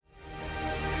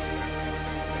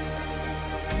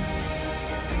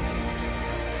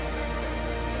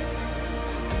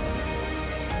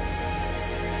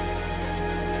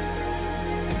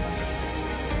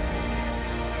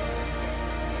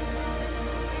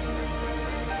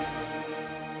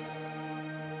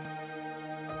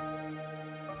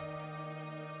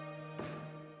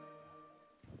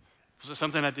Was it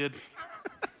something I did?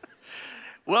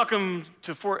 Welcome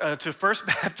to First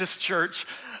Baptist Church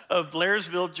of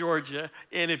Blairsville, Georgia.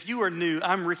 And if you are new,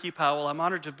 I'm Ricky Powell. I'm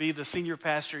honored to be the senior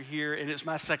pastor here, and it's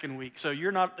my second week. So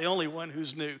you're not the only one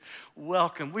who's new.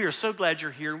 Welcome. We are so glad you're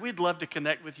here. We'd love to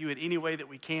connect with you in any way that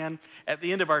we can. At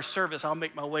the end of our service, I'll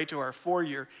make my way to our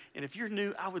foyer. And if you're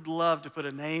new, I would love to put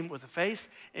a name with a face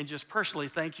and just personally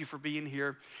thank you for being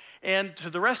here. And to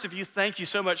the rest of you, thank you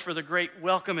so much for the great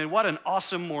welcome. And what an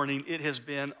awesome morning it has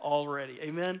been already.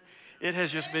 Amen. It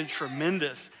has just been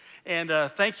tremendous. And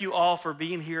thank you all for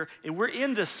being here. And we're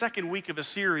in the second week of a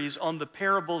series on the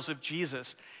parables of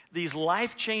Jesus, these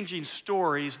life-changing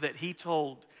stories that he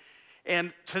told.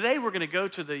 And today we're going to go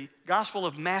to the Gospel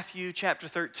of Matthew, chapter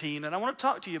 13. And I want to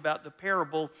talk to you about the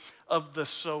parable of the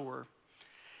sower.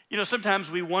 You know, sometimes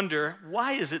we wonder,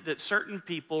 why is it that certain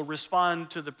people respond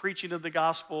to the preaching of the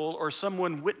gospel or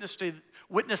someone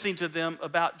witnessing to them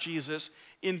about Jesus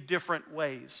in different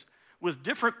ways? With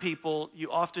different people,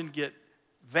 you often get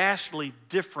vastly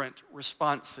different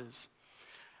responses.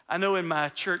 I know in my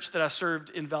church that I served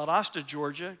in Valdosta,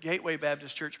 Georgia, Gateway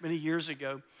Baptist Church, many years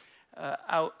ago,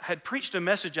 I had preached a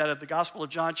message out of the Gospel of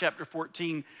John chapter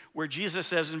 14 where Jesus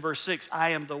says in verse 6,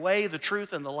 I am the way, the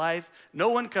truth, and the life.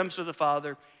 No one comes to the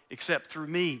Father except through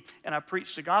me. And I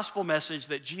preached a gospel message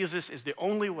that Jesus is the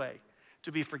only way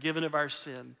to be forgiven of our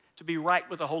sin, to be right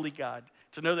with a holy God,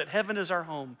 to know that heaven is our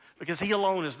home, because he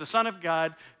alone is the Son of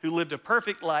God who lived a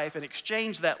perfect life and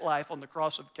exchanged that life on the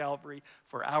cross of Calvary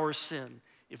for our sin.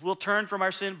 If we'll turn from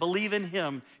our sin, believe in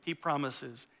him, he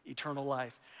promises eternal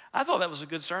life. I thought that was a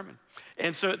good sermon.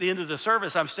 And so at the end of the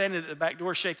service, I'm standing at the back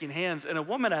door shaking hands, and a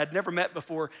woman I had never met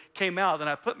before came out, and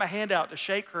I put my hand out to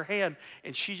shake her hand,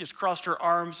 and she just crossed her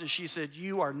arms, and she said,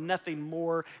 you are nothing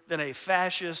more than a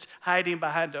fascist hiding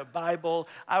behind a Bible.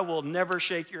 I will never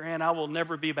shake your hand. I will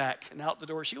never be back. And out the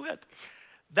door she went.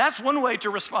 That's one way to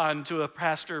respond to a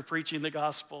pastor preaching the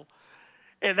gospel.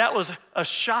 And that was a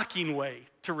shocking way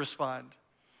to respond.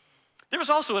 There was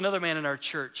also another man in our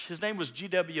church. His name was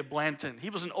G.W. Blanton. He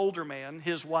was an older man.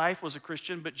 His wife was a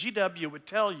Christian, but G.W. would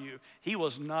tell you he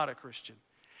was not a Christian.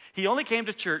 He only came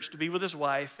to church to be with his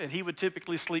wife, and he would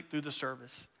typically sleep through the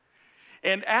service.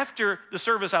 And after the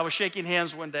service, I was shaking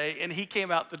hands one day, and he came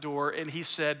out the door, and he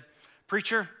said,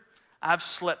 Preacher, I've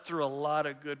slept through a lot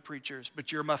of good preachers,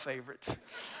 but you're my favorite.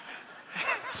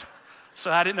 So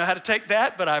I didn't know how to take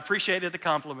that, but I appreciated the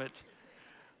compliment.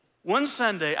 One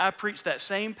Sunday, I preached that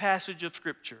same passage of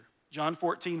Scripture, John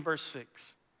 14, verse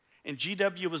 6, and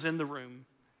GW was in the room,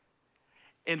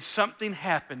 and something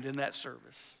happened in that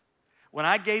service. When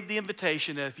I gave the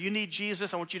invitation that if you need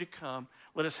Jesus, I want you to come,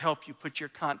 let us help you put your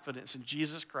confidence in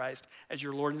Jesus Christ as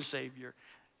your Lord and Savior.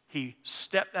 He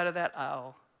stepped out of that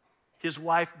aisle. His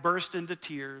wife burst into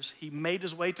tears. He made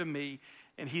his way to me,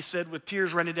 and he said with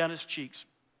tears running down his cheeks,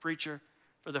 Preacher,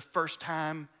 for the first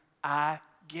time, I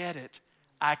get it.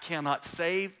 I cannot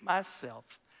save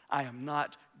myself. I am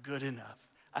not good enough.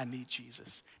 I need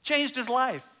Jesus. Changed his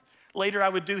life. Later, I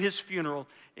would do his funeral,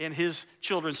 and his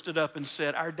children stood up and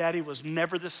said, our daddy was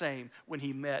never the same when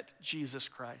he met Jesus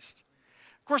Christ.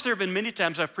 Of course, there have been many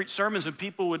times I've preached sermons and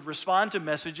people would respond to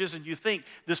messages, and you think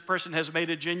this person has made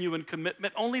a genuine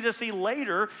commitment, only to see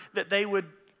later that they would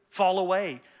fall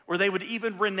away, or they would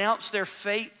even renounce their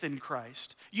faith in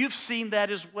Christ. You've seen that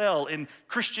as well in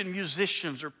Christian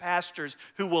musicians or pastors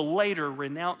who will later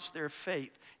renounce their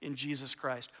faith in Jesus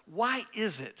Christ. Why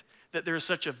is it that there is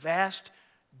such a vast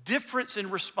difference in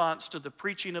response to the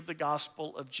preaching of the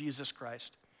gospel of Jesus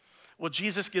Christ? Well,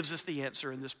 Jesus gives us the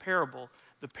answer in this parable,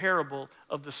 the parable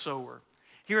of the sower.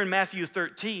 Here in Matthew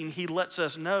 13, he lets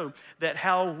us know that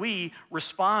how we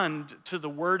respond to the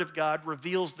word of God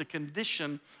reveals the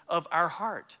condition of our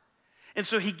heart. And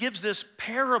so he gives this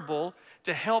parable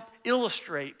to help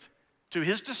illustrate to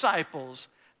his disciples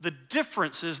the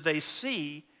differences they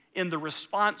see in the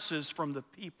responses from the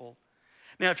people.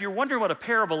 Now, if you're wondering what a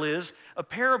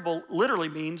parable literally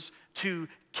means to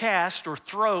cast or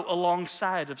throw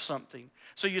alongside of something.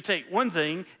 So you take one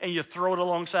thing and you throw it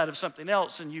alongside of something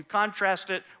else and you contrast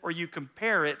it or you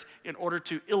compare it in order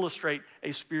to illustrate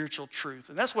a spiritual truth.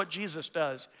 And that's what Jesus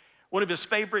does. One of his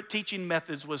favorite teaching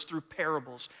methods was through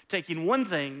parables, taking one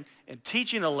thing and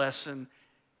teaching a lesson.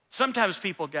 Sometimes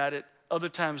people got it, other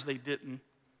times they didn't.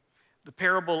 The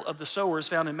parable of the sower is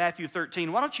found in Matthew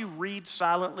 13. Why don't you read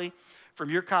silently from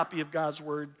your copy of God's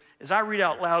Word? As I read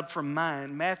out loud from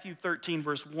mine, Matthew 13,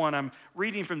 verse 1, I'm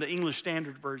reading from the English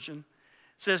Standard Version.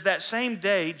 It says, that same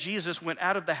day, Jesus went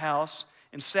out of the house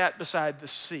and sat beside the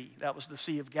sea. That was the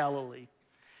Sea of Galilee.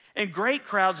 And great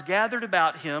crowds gathered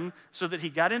about him so that he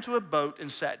got into a boat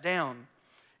and sat down.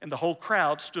 And the whole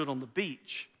crowd stood on the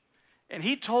beach. And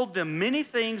he told them many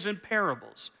things in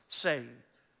parables, saying,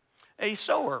 a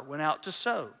sower went out to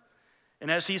sow. And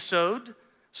as he sowed,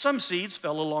 some seeds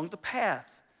fell along the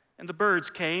path, and the birds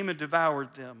came and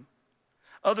devoured them.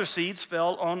 Other seeds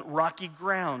fell on rocky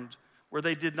ground, where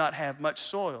they did not have much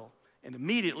soil. And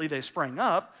immediately they sprang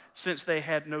up, since they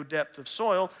had no depth of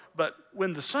soil. But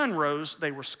when the sun rose,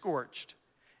 they were scorched.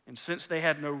 And since they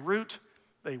had no root,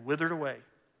 they withered away.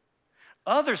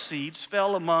 Other seeds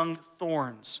fell among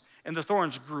thorns, and the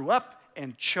thorns grew up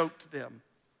and choked them.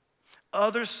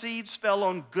 Other seeds fell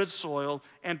on good soil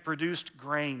and produced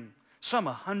grain, some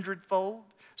 100-fold,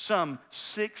 some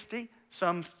 60,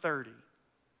 some 30.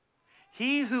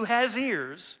 He who has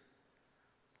ears,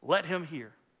 let him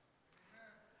hear.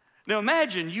 Now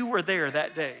imagine you were there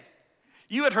that day.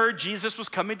 You had heard Jesus was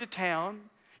coming to town.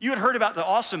 You had heard about the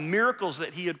awesome miracles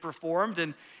that he had performed,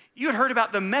 and you had heard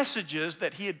about the messages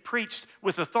that he had preached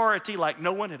with authority like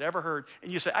no one had ever heard.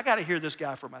 And you say, I got to hear this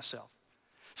guy for myself.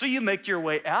 So you make your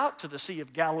way out to the Sea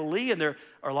of Galilee, and there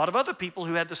are a lot of other people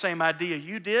who had the same idea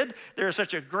you did. There is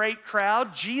such a great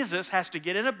crowd. Jesus has to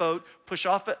get in a boat, push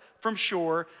off from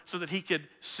shore so that he could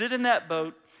sit in that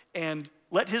boat and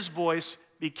let his voice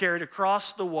be carried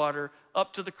across the water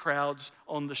up to the crowds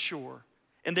on the shore.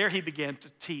 And there he began to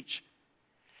teach.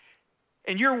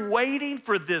 And you're waiting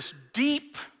for this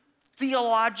deep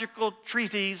theological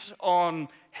treatise on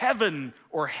heaven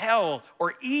or hell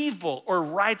or evil or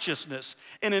righteousness.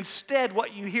 And instead,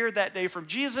 what you hear that day from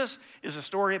Jesus is a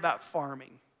story about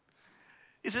farming.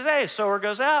 He says, hey, a sower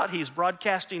goes out. He's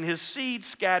broadcasting his seed,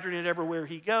 scattering it everywhere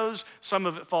he goes. Some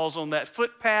of it falls on that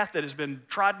footpath that has been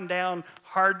trodden down,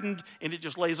 hardened, and it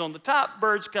just lays on the top.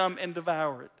 Birds come and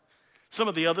devour it. Some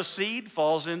of the other seed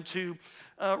falls into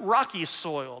rocky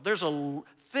soil. There's a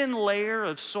thin layer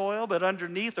of soil, but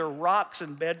underneath are rocks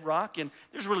and bedrock, and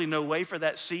there's really no way for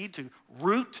that seed to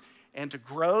root and to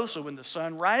grow. So when the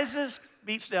sun rises,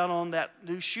 beats down on that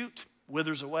new shoot,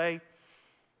 withers away.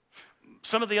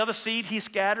 Some of the other seed he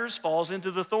scatters falls into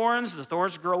the thorns. The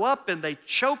thorns grow up and they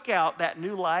choke out that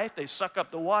new life. They suck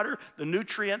up the water, the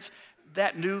nutrients.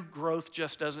 That new growth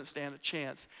just doesn't stand a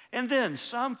chance. And then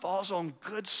some falls on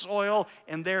good soil,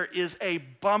 and there is a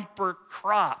bumper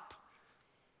crop.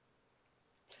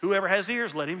 Whoever has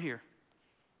ears, let him hear.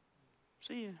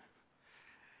 See you.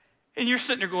 And you're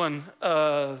sitting there going,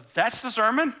 that's the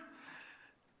sermon?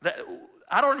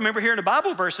 I don't remember hearing a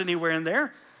Bible verse anywhere in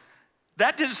there.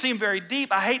 That didn't seem very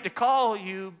deep. I hate to call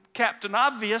you Captain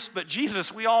Obvious, but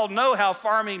Jesus, we all know how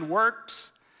farming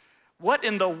works. What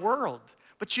in the world?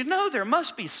 But you know there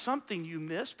must be something you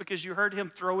missed because you heard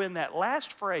him throw in that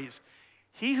last phrase,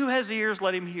 he who has ears,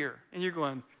 let him hear. And you're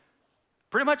going,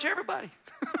 pretty much everybody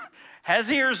has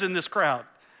ears in this crowd.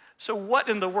 So what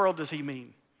in the world does he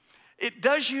mean? It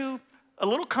does you a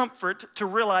little comfort to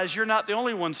realize you're not the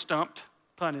only one stumped,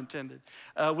 pun intended,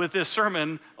 with this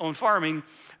sermon on farming,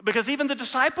 because even the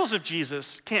disciples of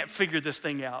Jesus can't figure this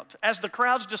thing out. As the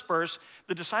crowds disperse,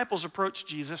 the disciples approach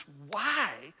Jesus.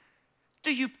 Why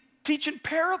do you teach in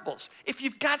parables? If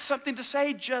you've got something to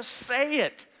say, just say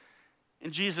it.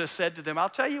 And Jesus said to them, I'll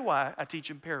tell you why I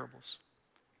teach in parables.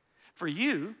 For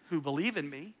you who believe in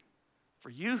me, for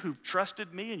you who've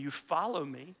trusted me and you follow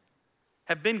me,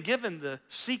 have been given the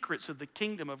secrets of the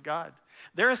kingdom of God.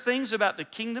 There are things about the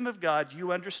kingdom of God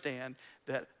you understand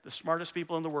that the smartest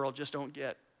people in the world just don't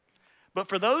get. But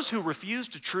for those who refuse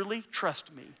to truly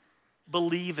trust me,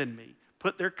 believe in me,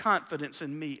 put their confidence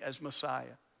in me as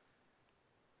Messiah,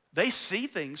 they see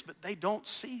things, but they don't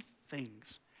see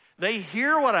things. They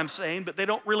hear what I'm saying, but they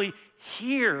don't really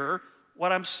hear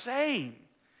what I'm saying.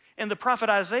 And the prophet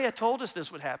Isaiah told us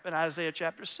this would happen, Isaiah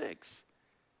chapter 6.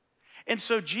 And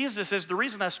so Jesus says, the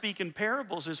reason I speak in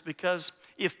parables is because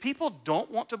if people don't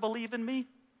want to believe in me,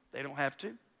 they don't have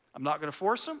to. I'm not going to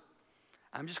force them.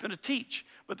 I'm just going to teach.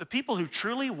 But the people who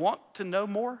truly want to know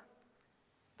more,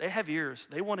 they have ears.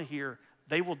 They want to hear.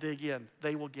 They will dig in.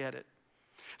 They will get it.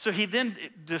 So he then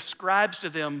describes to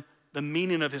them the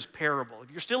meaning of his parable.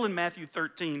 If you're still in Matthew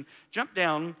 13, jump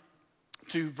down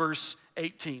to verse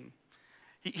 18.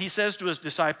 He says to his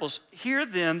disciples, hear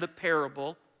then the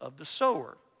parable of the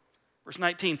sower. Verse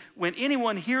 19, when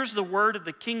anyone hears the word of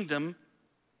the kingdom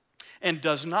and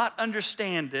does not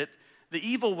understand it, the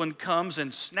evil one comes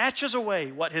and snatches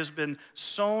away what has been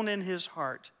sown in his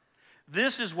heart.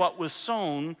 This is what was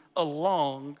sown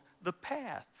along the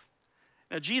path.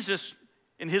 Now Jesus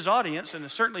and his audience, and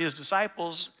certainly his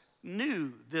disciples,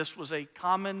 knew this was a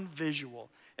common visual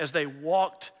as they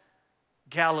walked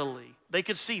Galilee. They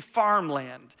could see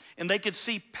farmland, and they could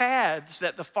see paths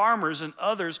that the farmers and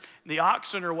others, the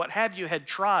oxen or what have you, had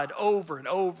trod over and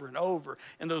over and over.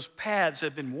 And those paths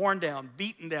had been worn down,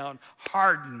 beaten down,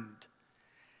 hardened.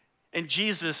 And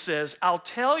Jesus says, I'll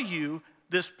tell you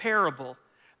this parable.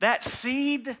 That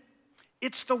seed,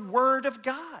 it's the word of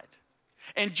God.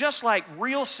 And just like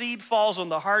real seed falls on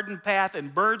the hardened path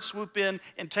and birds swoop in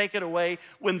and take it away,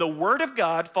 when the word of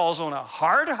God falls on a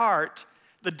hard heart,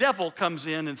 the devil comes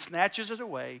in and snatches it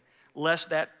away, lest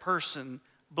that person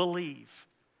believe.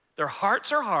 Their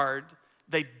hearts are hard,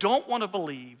 they don't want to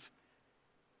believe,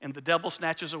 and the devil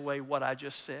snatches away what I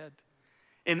just said.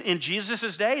 In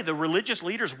Jesus' day, the religious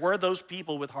leaders were those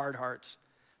people with hard hearts.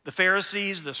 The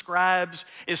Pharisees, the scribes,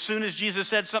 as soon as Jesus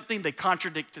said something, they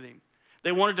contradicted him.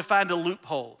 They wanted to find a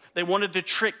loophole. They wanted to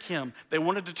trick him. They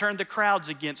wanted to turn the crowds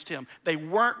against him. They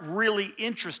weren't really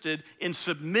interested in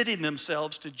submitting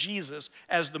themselves to Jesus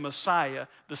as the Messiah,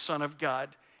 the Son of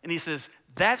God. And he says,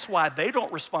 that's why they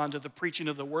don't respond to the preaching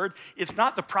of the word. It's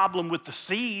not the problem with the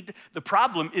seed. The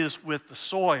problem is with the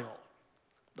soil,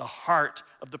 the heart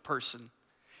of the person.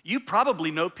 You probably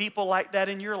know people like that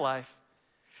in your life.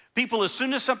 People, as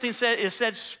soon as something is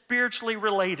said spiritually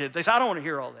related, they say, I don't want to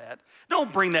hear all that.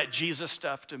 Don't bring that Jesus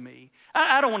stuff to me.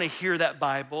 I don't want to hear that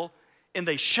Bible. And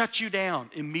they shut you down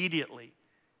immediately.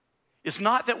 It's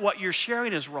not that what you're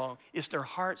sharing is wrong. It's their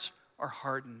hearts are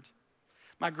hardened.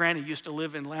 My granny used to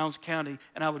live in Lowndes County,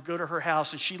 and I would go to her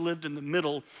house, and she lived in the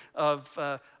middle of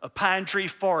a pine tree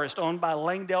forest owned by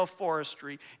Langdale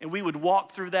Forestry, and we would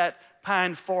walk through that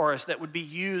pine forest that would be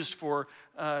used for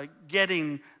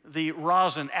getting the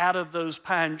rosin out of those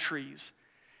pine trees.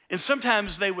 And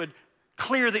sometimes they would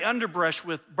clear the underbrush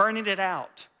with burning it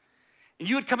out. And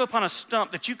you would come upon a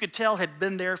stump that you could tell had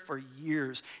been there for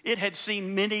years. It had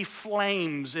seen many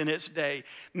flames in its day.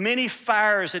 Many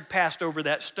fires had passed over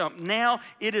that stump. Now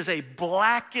it is a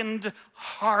blackened,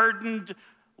 hardened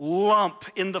lump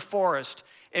in the forest.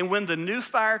 And when the new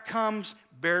fire comes,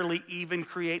 barely even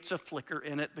creates a flicker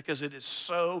in it because it is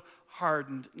so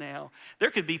hardened now. There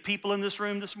could be people in this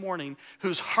room this morning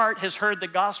whose heart has heard the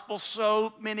gospel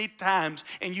so many times,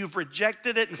 and you've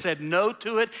rejected it and said no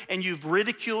to it, and you've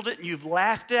ridiculed it, and you've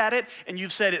laughed at it, and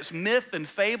you've said it's myth and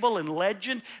fable and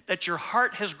legend, that your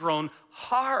heart has grown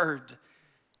hard.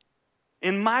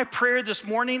 And my prayer this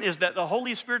morning is that the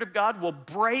Holy Spirit of God will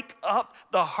break up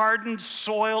the hardened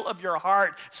soil of your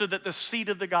heart so that the seed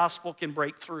of the gospel can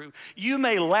break through. You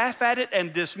may laugh at it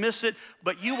and dismiss it,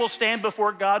 but you will stand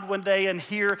before God one day and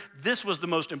hear this was the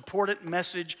most important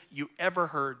message you ever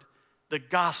heard, the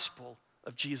gospel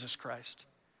of Jesus Christ.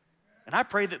 And I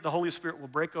pray that the Holy Spirit will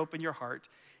break open your heart.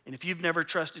 And if you've never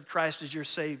trusted Christ as your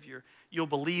Savior, you'll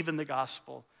believe in the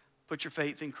gospel, put your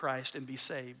faith in Christ, and be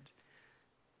saved.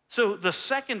 So the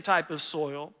second type of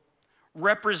soil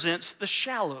represents the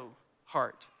shallow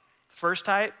heart. The first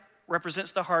type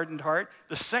represents the hardened heart.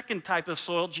 The second type of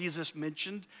soil Jesus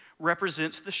mentioned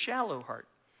represents the shallow heart.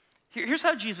 Here's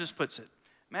how Jesus puts it.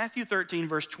 Matthew 13,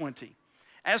 verse 20.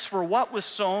 As for what was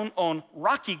sown on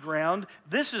rocky ground,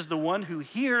 this is the one who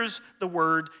hears the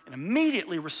word and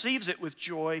immediately receives it with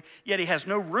joy, yet he has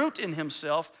no root in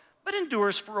himself, but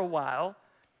endures for a while.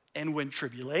 And when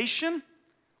tribulation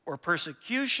or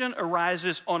persecution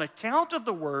arises on account of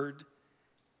the word,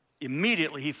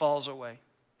 immediately he falls away.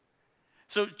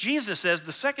 So Jesus says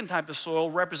the second type of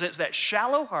soil represents that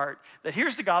shallow heart that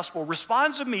hears the gospel,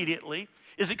 responds immediately,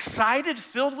 is excited,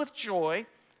 filled with joy,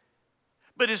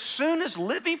 but as soon as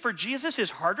living for Jesus is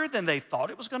harder than they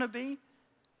thought it was going to be,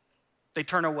 they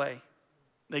turn away,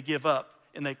 they give up,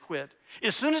 and they quit.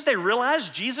 As soon as they realize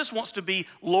Jesus wants to be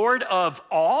Lord of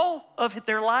all of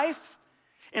their life,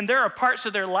 and there are parts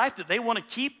of their life that they want to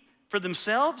keep for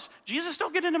themselves, Jesus,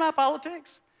 don't get into my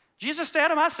politics. Jesus, stay out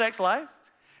of my sex life.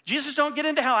 Jesus, don't get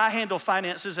into how I handle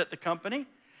finances at the company.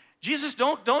 Jesus,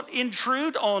 don't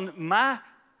intrude on my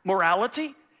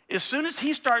morality. As soon as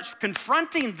he starts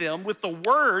confronting them with the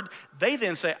word, they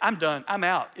then say, I'm done, I'm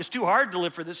out. It's too hard to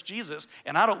live for this Jesus,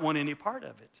 and I don't want any part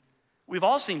of it. We've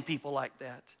all seen people like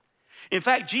that. In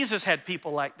fact, Jesus had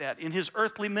people like that in his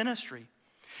earthly ministry.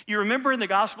 You remember in the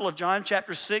Gospel of John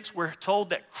chapter 6, we're told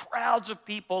that crowds of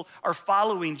people are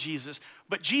following Jesus.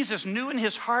 But Jesus knew in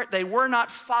his heart they were not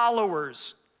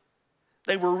followers.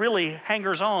 They were really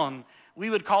hangers-on. We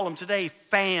would call them today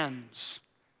fans.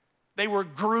 They were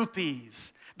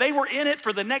groupies. They were in it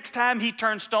for the next time he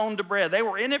turned stone to bread. They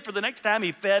were in it for the next time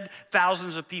he fed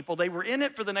thousands of people. They were in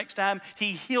it for the next time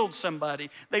he healed somebody.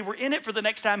 They were in it for the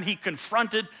next time he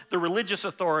confronted the religious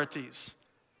authorities.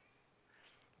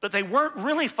 But they weren't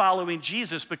really following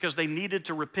Jesus because they needed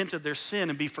to repent of their sin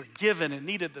and be forgiven and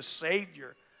needed the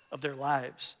Savior of their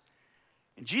lives.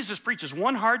 And Jesus preaches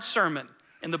one hard sermon,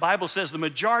 and the Bible says the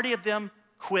majority of them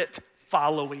quit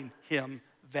following him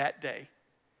that day.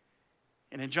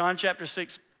 And in John chapter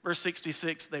 6, verse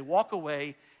 66, they walk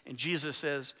away, and Jesus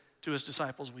says, to his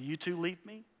disciples, will you two leave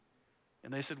me?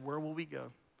 And they said, where will we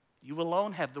go? You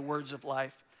alone have the words of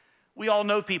life. We all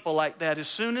know people like that. As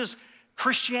soon as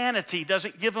Christianity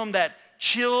doesn't give them that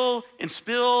chill and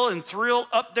spill and thrill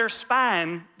up their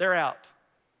spine, they're out.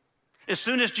 As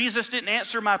soon as Jesus didn't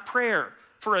answer my prayer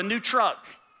for a new truck,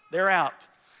 they're out.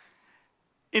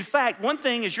 In fact, one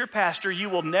thing as your pastor you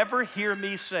will never hear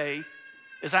me say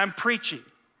as I'm preaching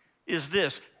is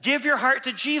this: give your heart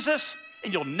to Jesus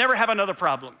and you'll never have another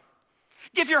problem.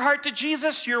 Give your heart to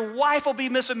Jesus, your wife will be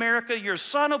Miss America, your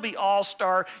son will be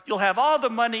all-star, you'll have all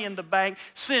the money in the bank.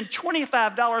 Send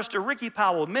 $25 to Ricky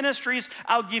Powell Ministries.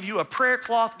 I'll give you a prayer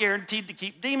cloth guaranteed to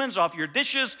keep demons off your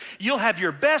dishes. You'll have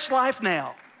your best life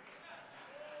now.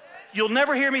 You'll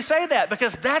never hear me say that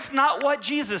because that's not what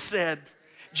Jesus said.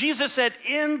 Jesus said,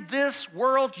 in this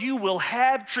world you will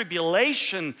have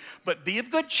tribulation, but be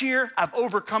of good cheer. I've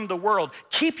overcome the world.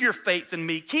 Keep your faith in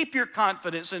me. Keep your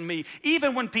confidence in me.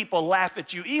 Even when people laugh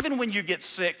at you, even when you get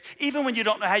sick, even when you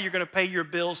don't know how you're going to pay your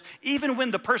bills, even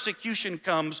when the persecution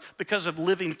comes because of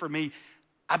living for me,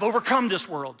 I've overcome this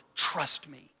world. Trust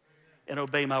me and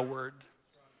obey my word.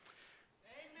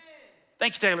 Amen.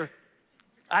 Thank you, Taylor.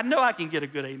 I know I can get a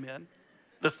good amen.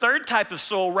 The third type of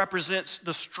soul represents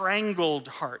the strangled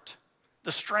heart.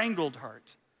 The strangled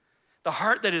heart. The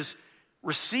heart that is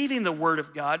receiving the word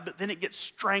of God, but then it gets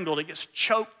strangled. It gets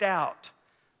choked out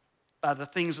by the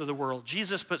things of the world.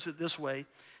 Jesus puts it this way,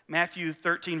 Matthew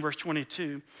 13, verse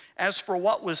 22. As for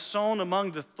what was sown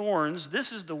among the thorns,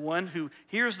 this is the one who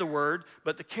hears the word,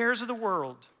 but the cares of the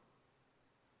world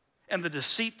and the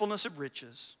deceitfulness of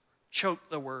riches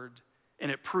choke the word, and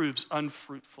it proves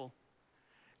unfruitful.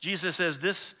 Jesus says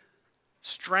this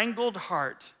strangled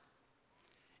heart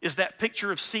is that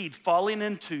picture of seed falling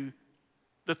into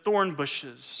the thorn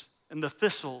bushes and the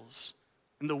thistles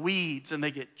and the weeds, and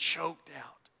they get choked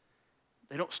out.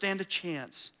 They don't stand a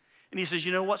chance. And he says,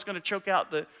 you know what's going to choke out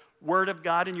the word of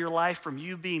God in your life from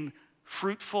you being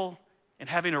fruitful and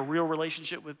having a real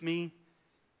relationship with me?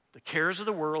 The cares of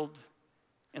the world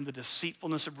and the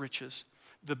deceitfulness of riches.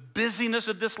 The busyness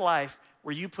of this life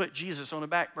where you put Jesus on a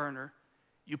back burner.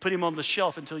 You put him on the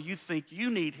shelf until you think you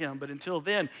need him, but until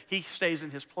then, he stays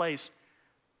in his place.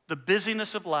 The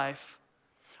busyness of life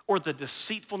or the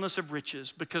deceitfulness of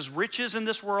riches, because riches in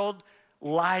this world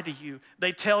lie to you.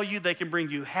 They tell you they can bring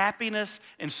you happiness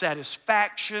and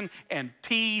satisfaction and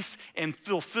peace and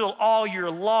fulfill all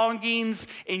your longings,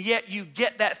 and yet you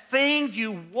get that thing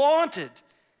you wanted,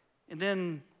 and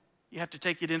then you have to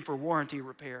take it in for warranty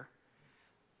repair.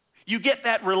 You get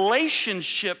that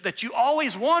relationship that you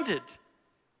always wanted,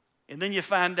 and then you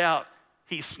find out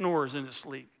he snores in his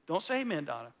sleep. Don't say amen,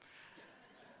 Donna.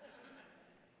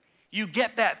 You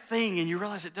get that thing and you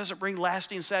realize it doesn't bring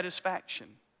lasting satisfaction.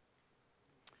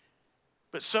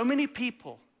 But so many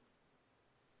people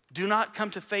do not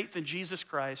come to faith in Jesus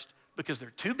Christ because they're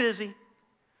too busy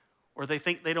or they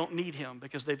think they don't need him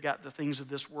because they've got the things of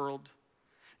this world.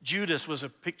 Judas was a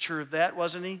picture of that,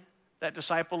 wasn't he? That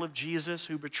disciple of Jesus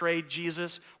who betrayed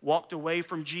Jesus, walked away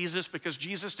from Jesus because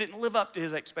Jesus didn't live up to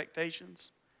his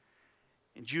expectations.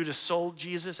 And Judas sold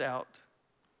Jesus out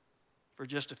for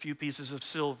just a few pieces of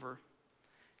silver.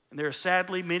 And there are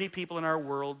sadly many people in our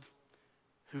world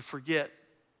who forget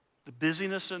the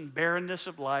busyness and barrenness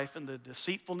of life and the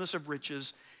deceitfulness of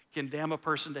riches can damn a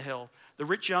person to hell. The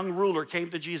rich young ruler came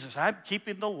to Jesus. I'm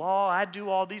keeping the law. I do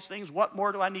all these things. What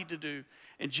more do I need to do?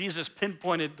 And Jesus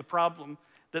pinpointed the problem,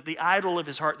 that the idol of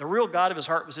his heart, the real God of his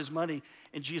heart was his money.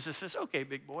 And Jesus says, okay,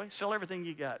 big boy, sell everything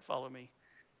you got, follow me.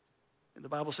 And the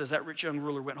Bible says that rich young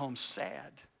ruler went home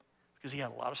sad because he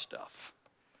had a lot of stuff.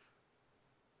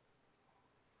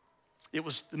 It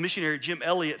was the missionary Jim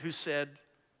Elliot who said,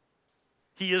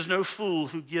 he is no fool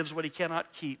who gives what he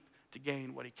cannot keep to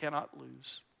gain what he cannot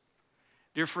lose.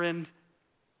 Dear friend,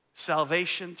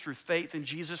 salvation through faith in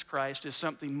Jesus Christ is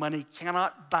something money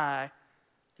cannot buy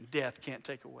and death can't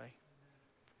take away.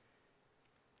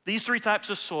 These three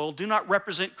types of soil do not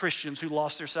represent Christians who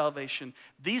lost their salvation.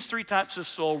 These three types of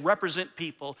soil represent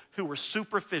people who were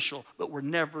superficial but were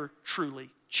never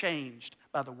truly changed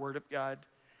by the Word of God.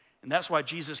 And that's why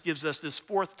Jesus gives us this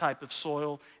fourth type of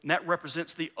soil, and that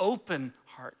represents the open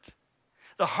heart.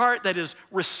 The heart that is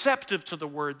receptive to the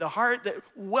Word, the heart that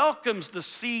welcomes the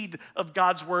seed of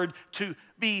God's Word to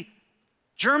be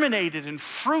germinated and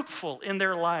fruitful in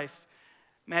their life.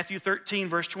 Matthew 13,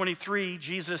 verse 23,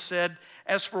 Jesus said,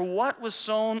 as for what was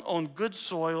sown on good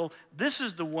soil, this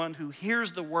is the one who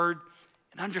hears the word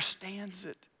and understands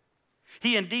it.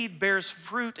 He indeed bears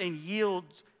fruit and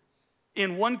yields,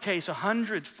 in one case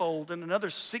 100-fold, in another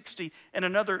 60, and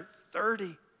another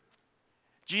 30.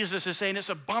 Jesus is saying it's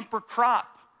a bumper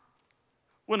crop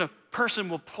when a person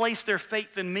will place their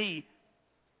faith in me,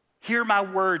 hear my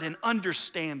word, and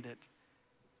understand it.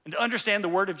 And to understand the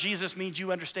word of Jesus means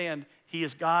you understand he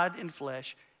is God in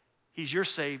flesh. He's your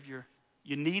Savior.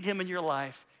 You need him in your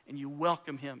life, and you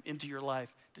welcome him into your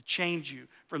life to change you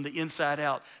from the inside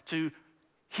out. To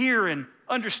hear and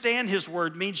understand his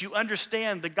word means you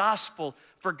understand the gospel.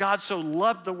 For God so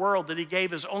loved the world that he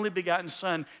gave his only begotten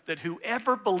Son, that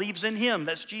whoever believes in him,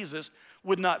 that's Jesus,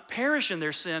 would not perish in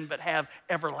their sin, but have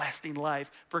everlasting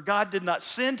life. For God did not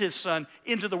send his Son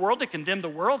into the world to condemn the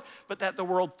world, but that the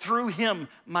world through him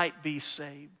might be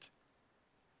saved.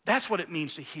 That's what it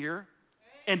means to hear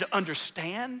and to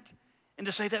understand and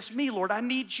to say, that's me, Lord. I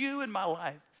need you in my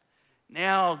life.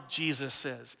 Now, Jesus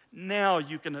says, now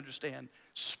you can understand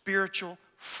spiritual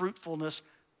fruitfulness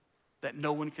that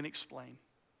no one can explain.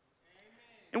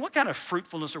 And what kind of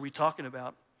fruitfulness are we talking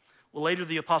about? Well, later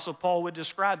the Apostle Paul would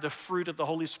describe the fruit of the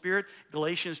Holy Spirit,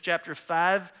 Galatians chapter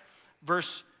 5,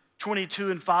 verse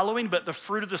 22 and following. But the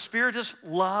fruit of the Spirit is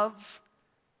love,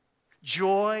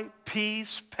 joy,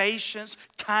 peace, patience,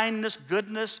 kindness,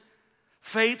 goodness,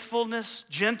 faithfulness,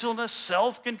 gentleness,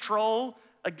 self-control.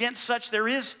 Against such there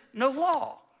is no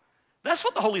law. That's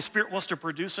what the Holy Spirit wants to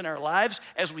produce in our lives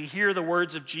as we hear the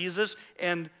words of Jesus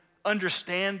and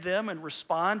understand them and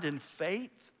respond in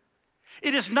faith.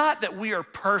 It is not that we are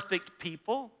perfect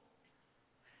people.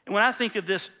 And when I think of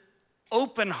this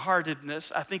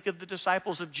open-heartedness, I think of the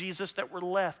disciples of Jesus that were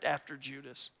left after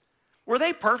Judas. Were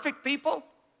they perfect people?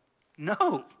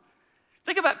 No.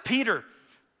 Think about Peter.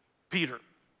 Peter,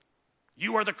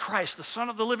 you are the Christ, the Son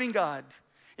of the living God.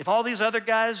 If all these other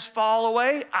guys fall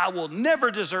away, I will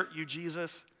never desert you,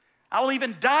 Jesus. I will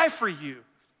even die for you.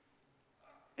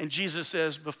 And Jesus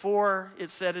says, before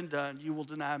it's said and done, you will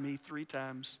deny me 3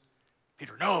 times.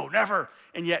 Peter, no, never.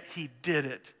 And yet he did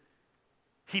it.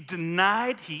 He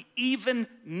denied, he even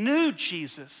knew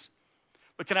Jesus.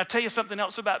 But can I tell you something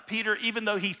else about Peter? Even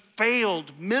though he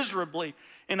failed miserably,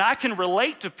 and I can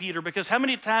relate to Peter because how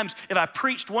many times have I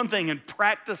preached one thing and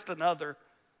practiced another?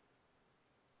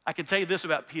 I can tell you this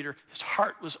about Peter. His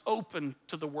heart was open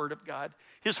to the word of God.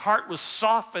 His heart was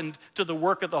softened to the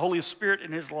work of the Holy Spirit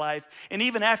in his life. And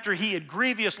even after he had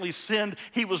grievously sinned,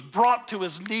 he was brought to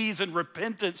his knees in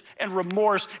repentance and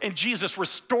remorse, and Jesus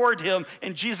restored him.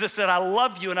 And Jesus said, I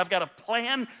love you, and I've got a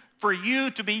plan for you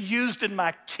to be used in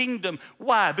my kingdom.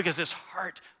 Why? Because his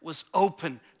heart was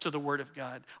open to the word of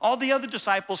God. All the other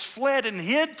disciples fled and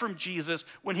hid from Jesus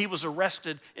when he was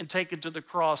arrested and taken to the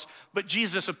cross. But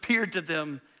Jesus appeared to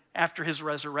them after his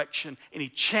resurrection, and he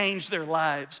changed their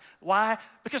lives. Why?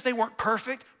 Because they weren't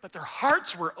perfect, but their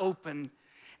hearts were open.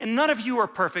 And none of you are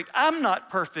perfect. I'm not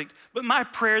perfect, but my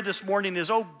prayer this morning is,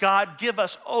 oh God, give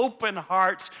us open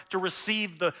hearts to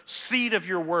receive the seed of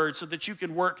your word so that you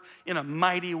can work in a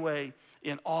mighty way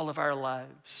in all of our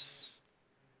lives.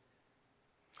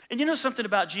 And you know something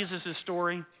about Jesus'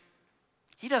 story?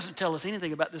 He doesn't tell us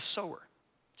anything about this sower.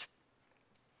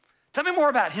 Tell me more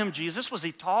about him, Jesus. Was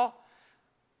he tall?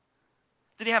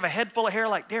 Did he have a head full of hair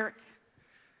like Derek?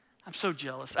 I'm so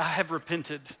jealous. I have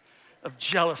repented of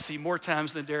jealousy more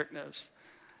times than Derek knows.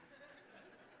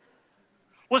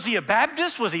 Was he a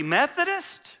Baptist? Was he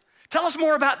Methodist? Tell us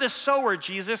more about this sower,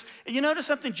 Jesus. And you notice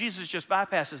something? Jesus just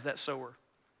bypasses that sower.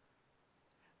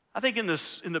 I think in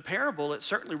the parable, it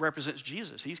certainly represents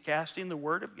Jesus. He's casting the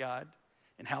word of God,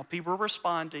 and how people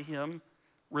respond to him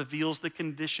reveals the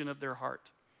condition of their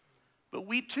heart. But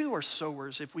we too are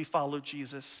sowers if we follow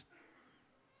Jesus.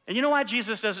 And you know why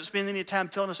Jesus doesn't spend any time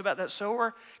telling us about that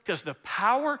sower? Because the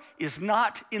power is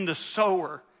not in the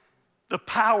sower. The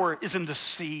power is in the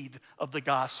seed of the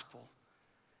gospel.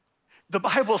 The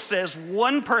Bible says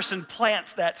one person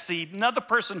plants that seed, another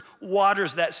person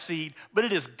waters that seed, but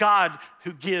it is God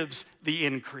who gives the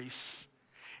increase.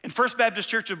 In First Baptist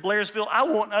Church of Blairsville, I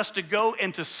want us to go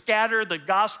and to scatter the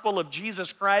gospel of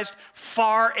Jesus Christ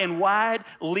far and wide,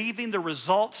 leaving the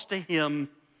results to him.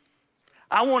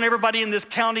 I want everybody in this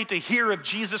county to hear of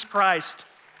Jesus Christ.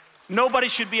 Nobody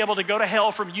should be able to go to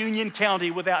hell from Union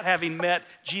County without having met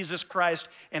Jesus Christ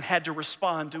and had to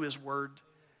respond to his word.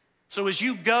 So as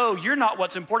you go, you're not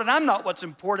what's important. I'm not what's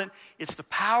important. It's the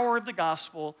power of the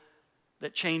gospel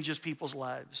that changes people's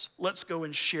lives. Let's go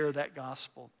and share that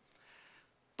gospel.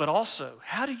 But also,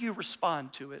 how do you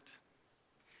respond to it?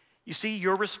 You see,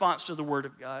 your response to the word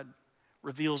of God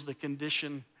reveals the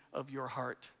condition of your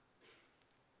heart.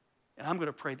 And I'm going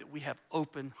to pray that we have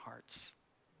open hearts.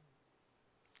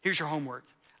 Here's your homework.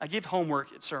 I give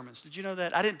homework at sermons. Did you know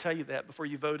that? I didn't tell you that before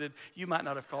you voted. You might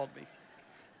not have called me.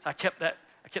 I kept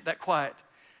that quiet.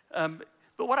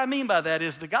 But what I mean by that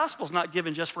is the gospel's not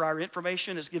given just for our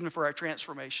information. It's given for our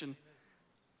transformation.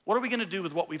 What are we going to do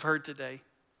with what we've heard today?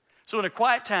 So in a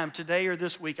quiet time today or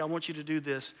this week, I want you to do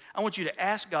this. I want you to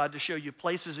ask God to show you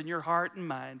places in your heart and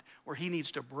mind where he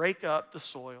needs to break up the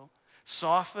soil,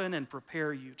 soften and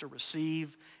prepare you to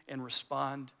receive and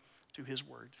respond to his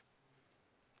word.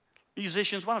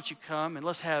 Musicians, why don't you come and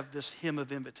let's have this hymn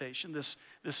of invitation, this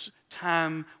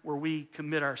time where we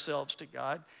commit ourselves to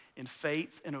God in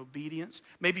faith and obedience.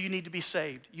 Maybe you need to be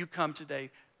saved. You come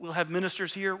today. We'll have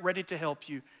ministers here ready to help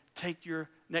you take your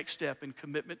next step in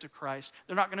commitment to Christ.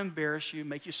 They're not going to embarrass you,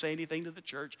 make you say anything to the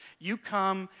church. You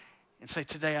come and say,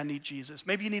 today I need Jesus.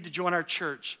 Maybe you need to join our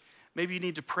church. Maybe you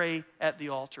need to pray at the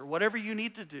altar. Whatever you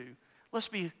need to do, let's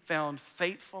be found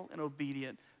faithful and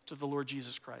obedient to the Lord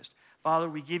Jesus Christ. Father,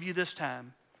 we give you this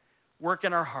time. Work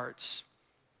in our hearts.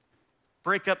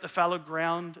 Break up the fallow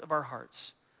ground of our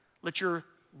hearts. Let your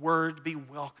word be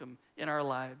welcome in our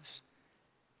lives.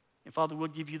 And Father, we'll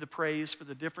give you the praise for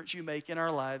the difference you make in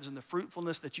our lives and the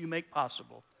fruitfulness that you make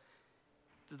possible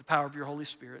through the power of your Holy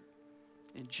Spirit.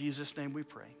 In Jesus' name we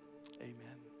pray. Amen.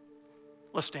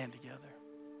 Let's stand together.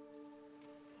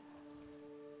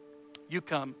 You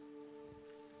come.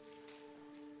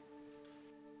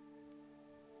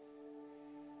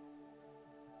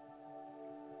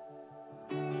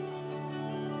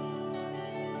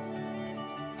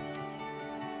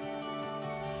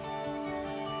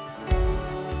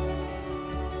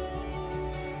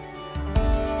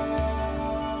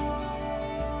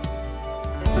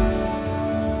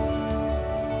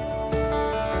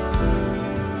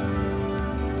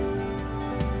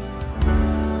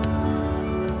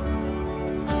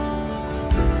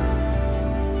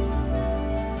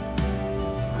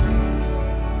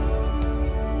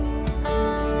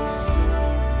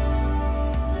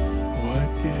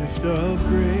 Of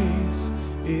grace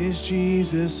is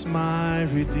Jesus my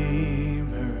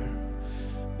Redeemer.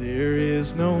 There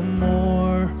is no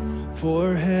more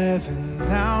for heaven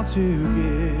now to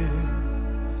give.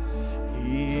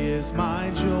 He is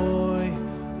my joy,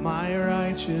 my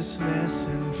righteousness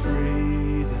and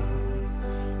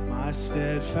freedom, my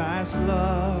steadfast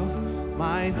love,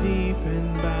 my deep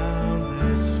and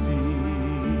boundless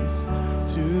peace.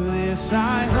 To this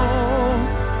I hold,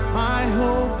 my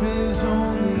hope is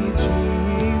only Jesus,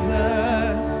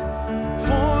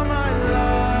 for my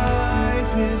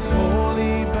life is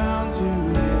wholly bound to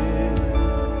his.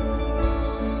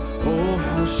 Oh,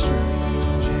 how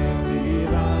strange and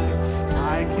divine,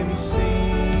 I can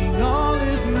sing all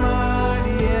his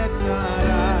might, yet not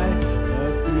I,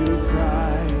 but through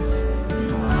Christ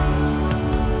in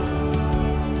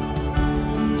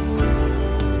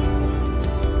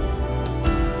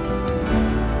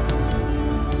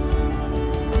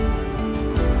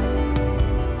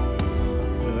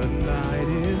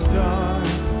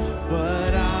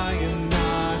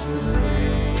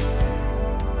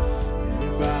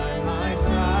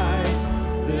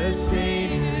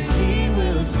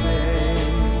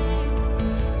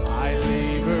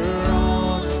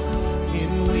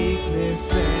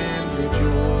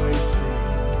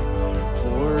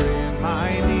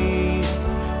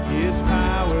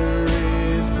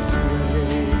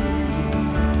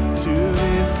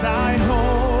I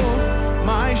hold,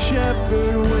 my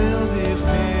shepherd will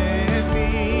defend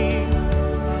me.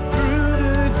 Through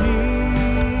the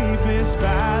deepest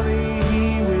valley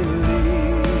he will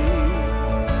lead.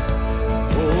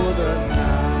 Oh, the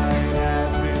night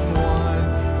has been won,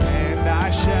 and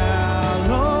I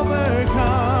shall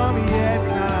overcome, yet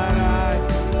not I,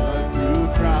 but through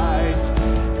Christ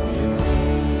in me.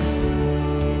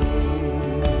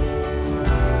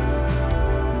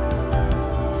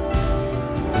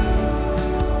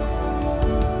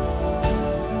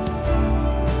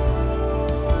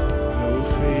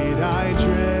 I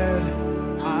dread,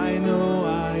 I know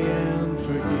I am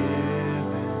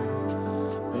forgiven.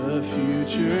 The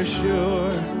future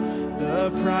sure, the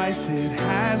price it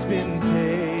has been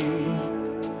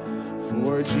paid.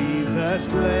 For Jesus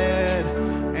bled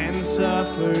and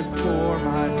suffered for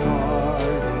my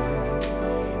pardon,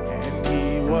 and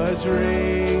he was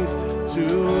raised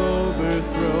to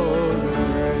overthrow the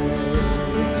grave.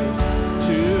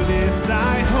 To this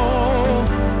I hold,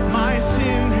 my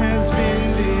sin has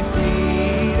been defeated.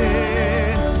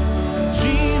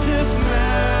 Jesus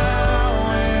now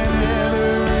and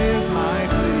ever is my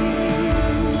plea.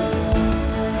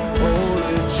 Oh,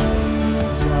 the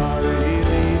chains are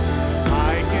released,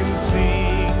 I can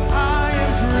sing, I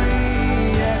am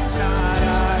free, yet not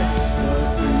I, but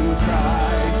through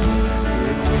Christ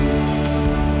in me.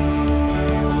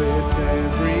 With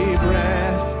every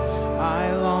breath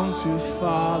I long to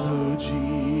follow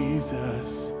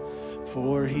Jesus,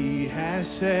 for he has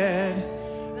said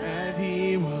that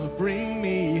he will bring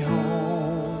me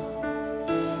home,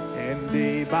 and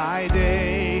day by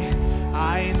day.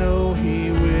 I know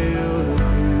he will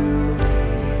renew me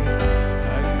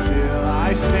until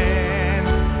I stand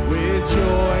with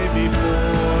joy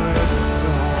before the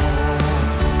throne.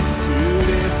 To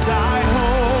this I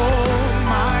hold,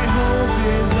 my hope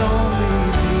is only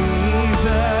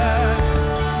Jesus.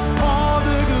 All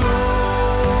the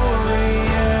glory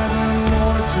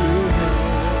evermore to him.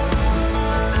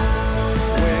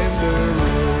 When the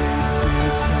race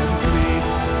is complete,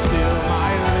 still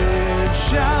my lips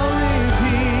shall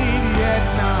repeat, yet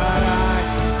not I,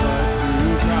 but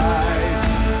through Christ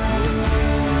in me.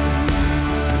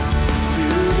 To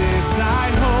this I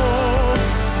hold,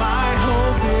 my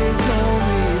hope is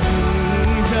only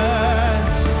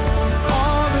Jesus.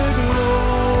 All the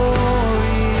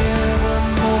glory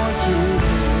evermore to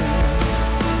him.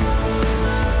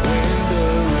 When the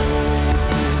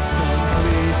race is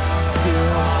complete, still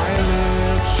my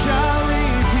lips shall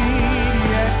repeat,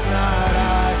 yet not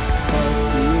I, but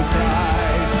through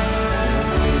Christ in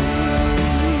me.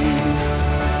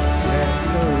 When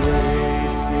the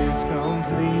race is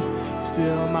complete,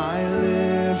 still my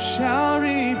lips shall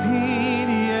repeat,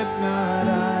 yet not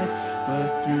I, but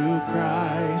through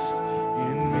Christ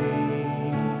in me.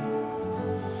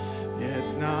 Yet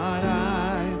not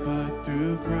I, but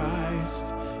through Christ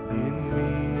in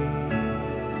me.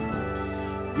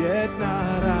 Yet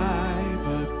not I,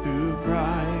 but through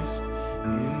Christ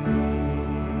in me.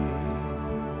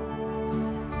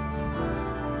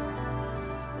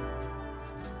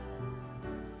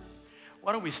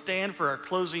 Why don't we stand for our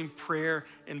closing prayer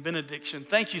and benediction?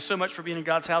 Thank you so much for being in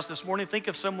God's house this morning. Think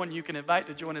of someone you can invite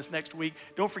to join us next week.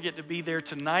 Don't forget to be there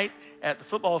tonight at the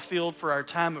football field for our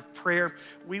time of prayer.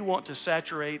 We want to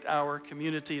saturate our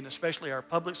community and especially our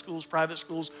public schools, private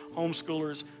schools,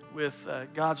 homeschoolers with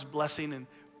God's blessing. And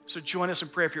so join us in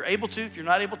prayer if you're able to. If you're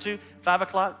not able to, 5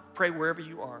 o'clock, pray wherever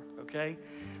you are, okay?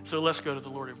 So let's go to the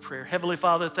Lord in prayer. Heavenly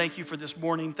Father, thank you for this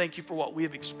morning. Thank you for what we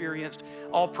have experienced.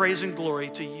 All praise and glory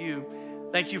to you.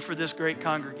 Thank you for this great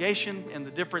congregation and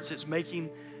the difference it's making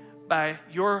by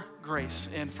your grace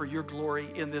and for your glory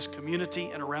in this community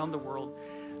and around the world.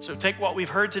 So take what we've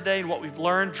heard today and what we've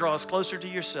learned, draw us closer to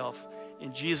yourself.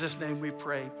 In Jesus' name we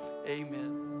pray,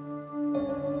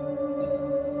 amen.